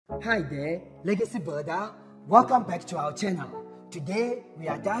Hi there, Legacy Builder. Welcome back to our channel. Today, we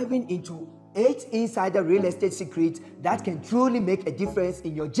are diving into 8 insider real estate secrets that can truly make a difference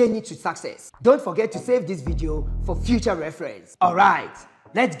in your journey to success. Don't forget to save this video for future reference. Alright,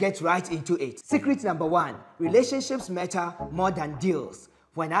 let's get right into it. Secret number 1, relationships matter more than deals.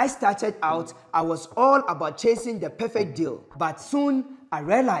 When I started out, I was all about chasing the perfect deal, but soon I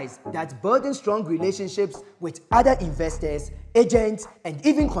realized that building strong relationships with other investors, agents, and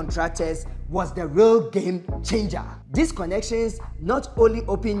even contractors was the real game changer. These connections not only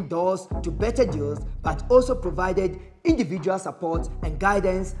opened doors to better deals, but also provided individual support and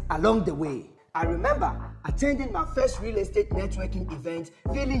guidance along the way. I remember attending my first real estate networking event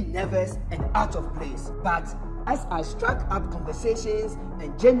feeling nervous and out of place. But as I struck up conversations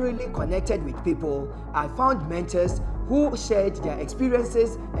and genuinely connected with people, I found mentors who shared their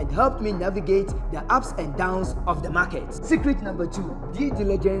experiences and helped me navigate the ups and downs of the market. Secret number 2, due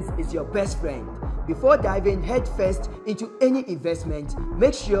diligence is your best friend. Before diving headfirst into any investment,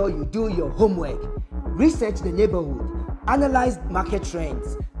 make sure you do your homework. Research the neighborhood, analyze market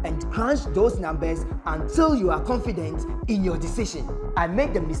trends, and crunch those numbers until you are confident in your decision. I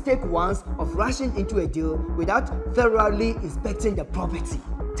made the mistake once of rushing into a deal without thoroughly inspecting the property.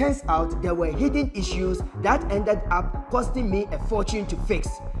 Turns out there were hidden issues that ended up costing me a fortune to fix.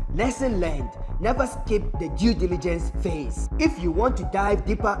 Lesson learned: never skip the due diligence phase. If you want to dive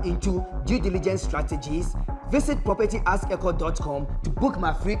deeper into due diligence strategies, visit PropertyAskEkow.com to book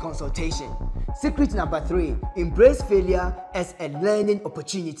my free consultation. Secret number 3, embrace failure as a learning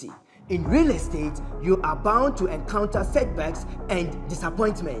opportunity. In real estate, you are bound to encounter setbacks and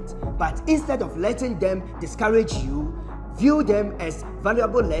disappointment, but instead of letting them discourage you, view them as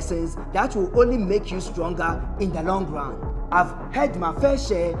valuable lessons that will only make you stronger in the long run. I've had my fair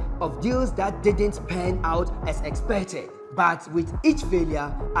share of deals that didn't pan out as expected, but with each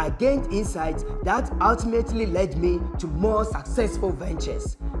failure, I gained insights that ultimately led me to more successful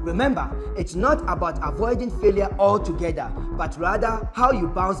ventures. Remember, it's not about avoiding failure altogether, but rather how you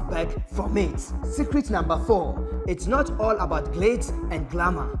bounce back from it. Secret number 4, it's not all about glitz and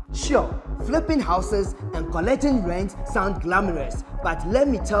glamour. Sure, flipping houses and collecting rent sound glamorous, but let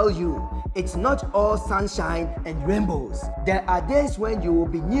me tell you, it's not all sunshine and rainbows. There are days when you will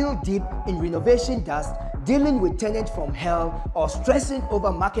be knee deep in renovation dust, dealing with tenants from hell, or stressing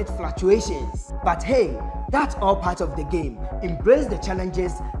over market fluctuations. But hey, that's all part of the game. Embrace the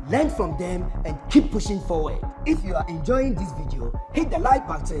challenges, learn from them, and keep pushing forward. If you are enjoying this video, hit the like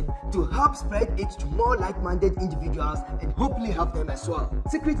button to help spread it to more like-minded individuals and hopefully help them as well.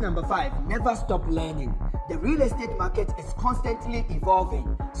 Secret number 5, never stop learning. The real estate market is constantly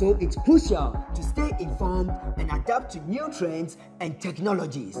evolving, so it's crucial to stay informed and adapt to new trends and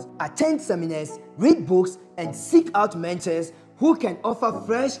technologies. Attend seminars, read books, and seek out mentors who can offer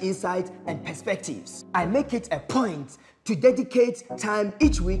fresh insights and perspectives. I make it a point to dedicate time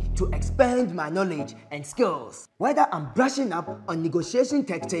each week to expand my knowledge and skills. Whether I'm brushing up on negotiation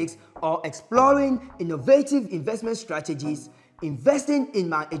tactics or exploring innovative investment strategies, investing in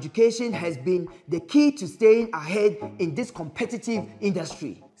my education has been the key to staying ahead in this competitive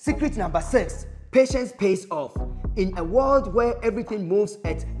industry. Secret number 6, patience pays off. In a world where everything moves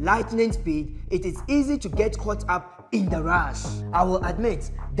at lightning speed, it is easy to get caught up in the rush. I will admit,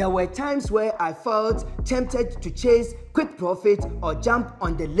 there were times where I felt tempted to chase quick profit or jump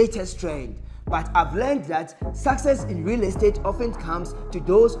on the latest trend. But I've learned that success in real estate often comes to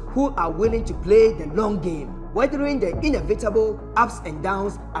those who are willing to play the long game, weathering the inevitable ups and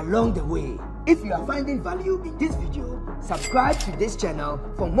downs along the way. If you are finding value in this video, subscribe to this channel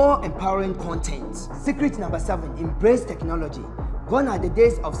for more empowering content. Secret number 7, embrace technology. Gone are the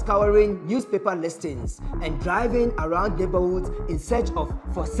days of scouring newspaper listings and driving around neighborhoods in search of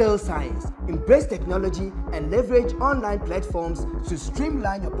for sale signs. Embrace technology and leverage online platforms to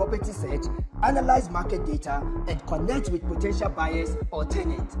streamline your property search, analyze market data, and connect with potential buyers or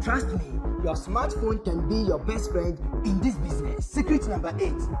tenants. Trust me, your smartphone can be your best friend in this business. Secret number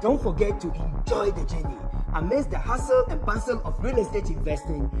 8, don't forget to enjoy the journey. Amidst the hustle and bustle of real estate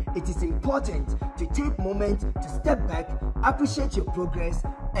investing, it is important to take a moment to step back, appreciate your progress,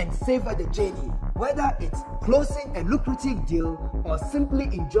 and savor the journey. Whether it's closing a lucrative deal or simply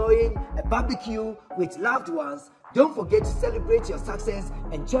enjoying a barbecue with loved ones, don't forget to celebrate your success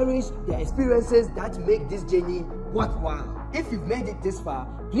and cherish the experiences that make this journey worthwhile. If you've made it this far,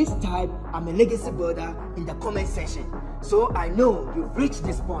 please type "I'm a legacy builder" in the comment section so I know you've reached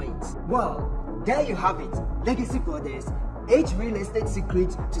this point. Well, there you have it, Legacy Builders, 8 real estate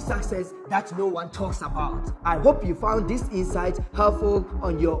secrets to success that no one talks about. I hope you found this insight helpful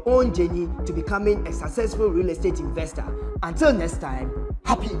on your own journey to becoming a successful real estate investor. Until next time,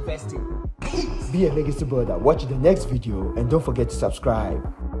 Happy investing. Peace. Be a legacy builder. Watch the next video and don't forget to subscribe.